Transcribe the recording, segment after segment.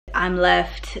I'm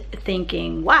left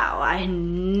thinking, wow, I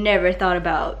never thought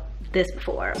about this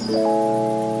before.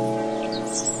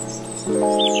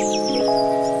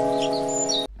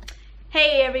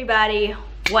 Hey everybody,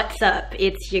 what's up?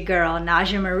 It's your girl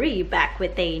Najah Marie back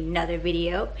with another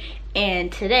video,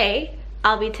 and today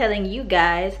I'll be telling you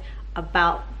guys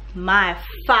about my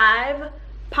 5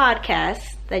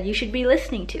 podcasts that you should be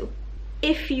listening to.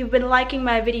 If you've been liking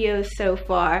my videos so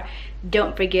far,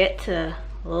 don't forget to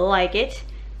like it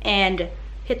and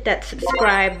hit that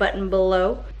subscribe button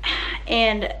below,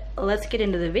 and let's get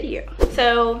into the video.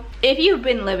 So if you've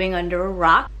been living under a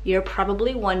rock, you're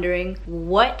probably wondering,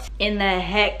 what in the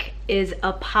heck is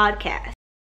a podcast?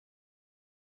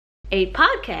 A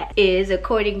podcast is,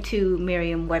 according to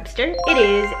Merriam-Webster, it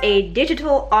is a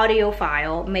digital audio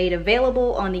file made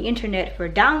available on the internet for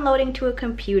downloading to a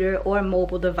computer or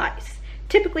mobile device,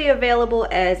 typically available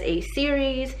as a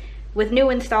series with new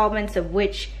installments of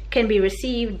which can be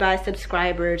received by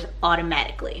subscribers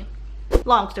automatically.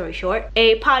 Long story short,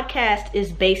 a podcast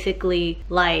is basically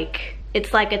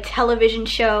it's like a television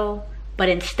show, but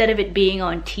instead of it being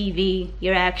on TV,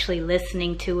 you're actually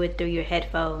listening to it through your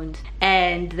headphones.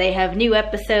 And they have new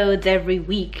episodes every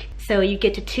week, so you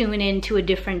get to tune into a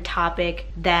different topic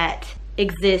that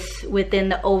exists within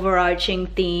the overarching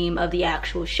theme of the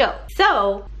actual show.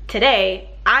 So today,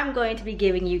 I'm going to be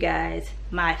giving you guys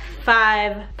my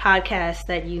 5 podcasts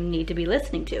that you need to be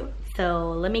listening to.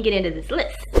 So let me get into this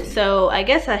list. So I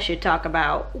guess I should talk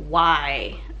about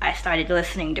why I started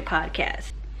listening to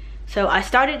podcasts. So I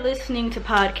started listening to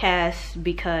podcasts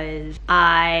because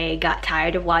I got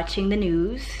tired of watching the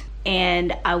news,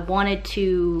 and I wanted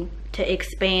to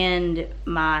expand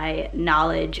my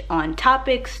knowledge on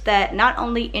topics that not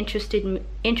only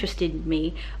interested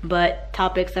me, but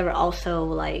topics that were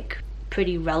also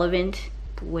pretty relevant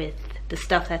with the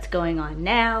stuff that's going on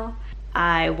now.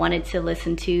 I wanted to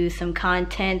listen to some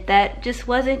content that just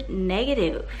wasn't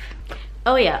negative.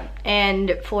 Oh yeah,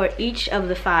 and for each of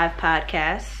the 5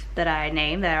 podcasts that I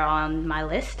named that are on my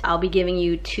list, I'll be giving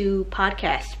you 2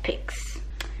 podcast picks.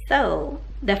 So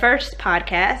the first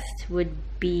podcast would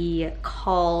be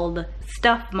called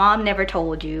Stuff Mom Never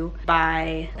Told You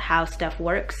by How Stuff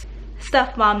Works.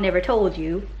 Stuff Mom Never Told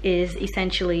You is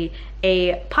essentially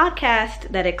a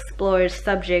podcast that explores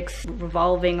subjects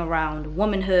revolving around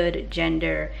womanhood,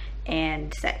 gender,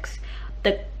 and sex.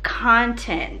 The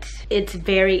content, it's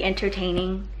very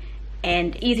entertaining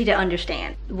and easy to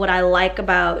understand. What I like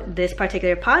about this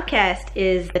particular podcast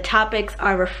is the topics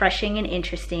are refreshing and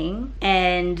interesting,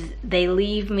 and they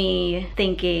leave me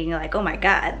thinking oh my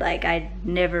god, I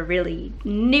never really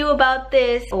knew about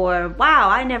this, or wow,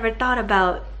 I never thought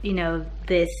about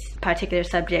this particular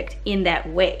subject in that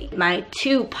way. My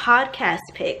 2 podcast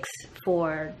picks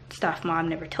for Stuff Mom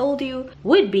Never Told You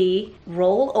would be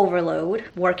Role Overload,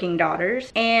 Working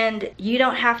Daughters, and You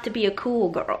Don't Have to Be a Cool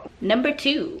Girl. Number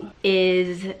 2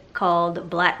 is called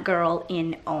Black Girl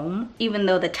in Om. Even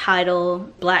though the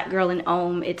title Black Girl in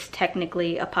Om, it's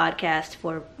technically a podcast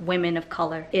for women of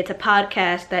color. It's a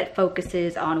podcast that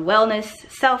focuses on wellness,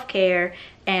 self-care,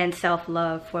 and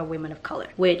self-love for women of color,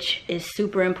 which is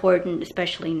super important,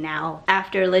 especially now.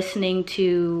 After listening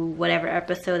to whatever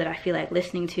episode that I feel like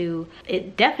listening to,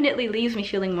 it definitely leaves me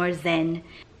feeling more zen.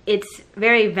 It's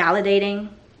very validating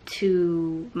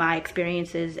to my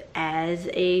experiences as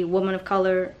a woman of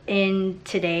color in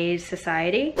today's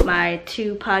society. My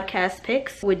 2 podcast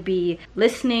picks would be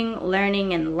Listening,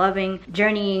 Learning, and Loving,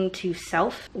 Journeying to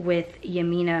Self with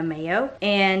Yamina Mayo,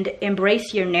 and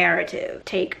Embrace Your Narrative,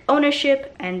 Take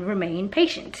Ownership and Remain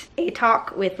Patient, a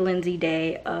talk with Lindsay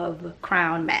Day of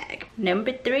Crown Mag.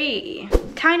 Number 3,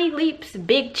 Tiny Leaps,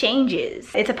 Big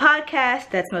Changes. It's a podcast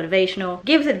that's motivational,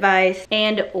 gives advice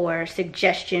and or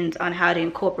suggestions on how to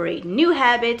incorporate new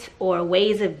habits or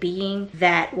ways of being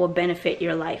that will benefit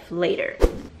your life later.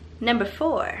 Number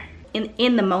 4,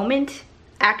 in the moment,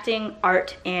 acting,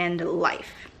 art, and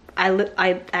life.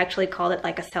 I actually call it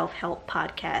a self-help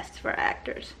podcast for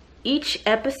actors. Each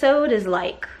episode is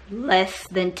less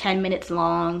than 10 minutes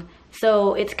long,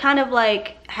 so it's kind of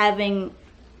like having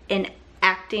an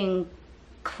acting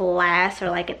class or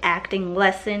an acting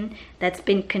lesson that's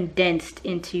been condensed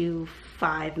into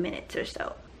 5 minutes or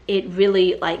so. It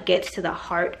really gets to the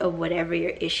heart of whatever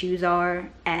your issues are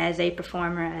as a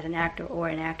performer, as an actor or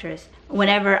an actress.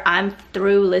 Whenever I'm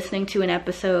through listening to an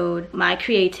episode, my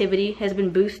creativity has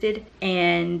been boosted,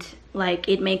 and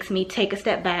it makes me take a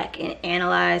step back and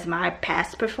analyze my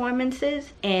past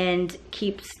performances, and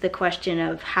keeps the question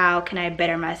of how can I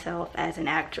better myself as an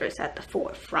actress at the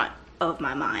forefront of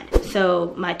my mind.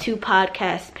 So my 2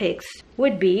 podcast picks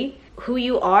would be who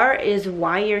you are is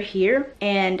why you're here,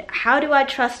 and how do I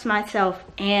trust myself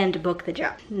and book the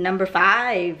job? Number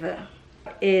 5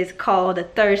 is called a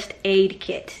Thirst Aid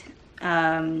Kit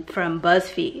from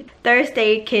BuzzFeed. Thirst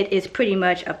Aid Kit is pretty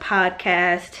much a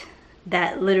podcast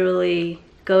that literally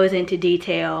goes into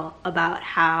detail about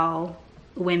how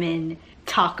women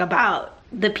talk about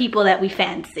the people that we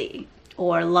fancy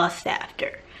or lust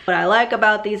after. What I like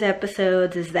about these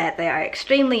episodes is that they are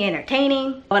extremely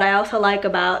entertaining. What I also like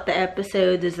about the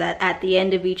episodes is that at the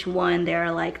end of each one, there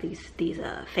are like these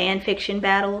fan fiction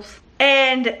battles.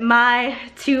 And my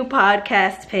 2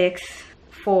 podcast picks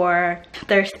for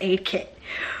Thirst Aid Kit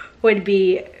would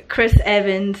be Chris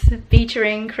Evans,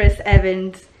 featuring Chris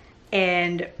Evans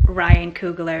and Ryan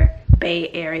Coogler, Bay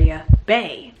Area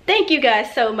Bay. Thank you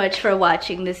guys so much for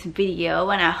watching this video,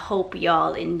 and I hope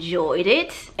y'all enjoyed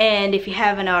it. And if you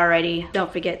haven't already,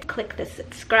 don't forget to click the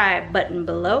subscribe button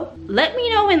below. Let me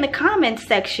know in the comments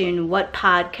section what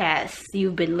podcasts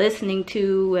you've been listening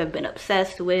to, have been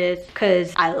obsessed with,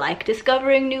 because I like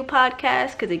discovering new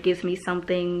podcasts because it gives me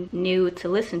something new to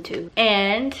listen to.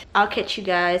 And I'll catch you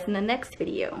guys in the next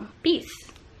video. Peace.